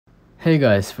Hey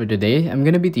guys, for today, I'm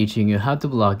gonna be teaching you how to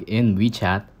log in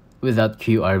WeChat without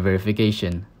QR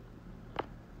verification.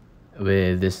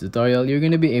 With this tutorial, you're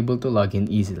gonna be able to log in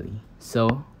easily.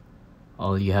 So,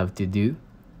 all you have to do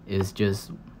is just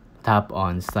tap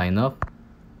on sign up,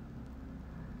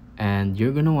 and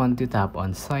you're gonna want to tap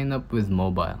on sign up with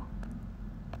mobile.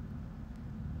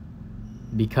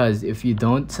 Because if you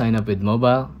don't sign up with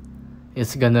mobile,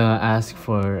 it's gonna ask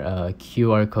for a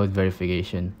QR code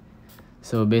verification.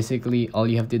 So basically, all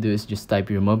you have to do is just type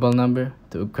your mobile number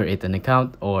to create an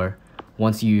account, or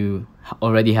once you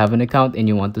already have an account and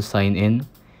you want to sign in,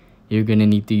 you're gonna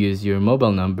need to use your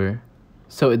mobile number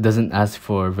so it doesn't ask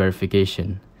for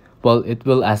verification. Well, it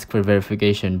will ask for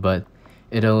verification, but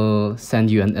it'll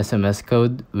send you an SMS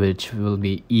code which will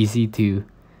be easy to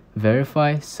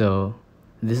verify. So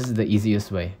this is the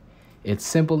easiest way. It's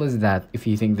simple as that. If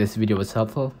you think this video was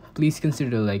helpful, please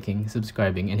consider liking,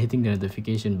 subscribing, and hitting the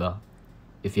notification bell.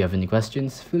 If you have any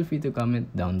questions, feel free to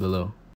comment down below.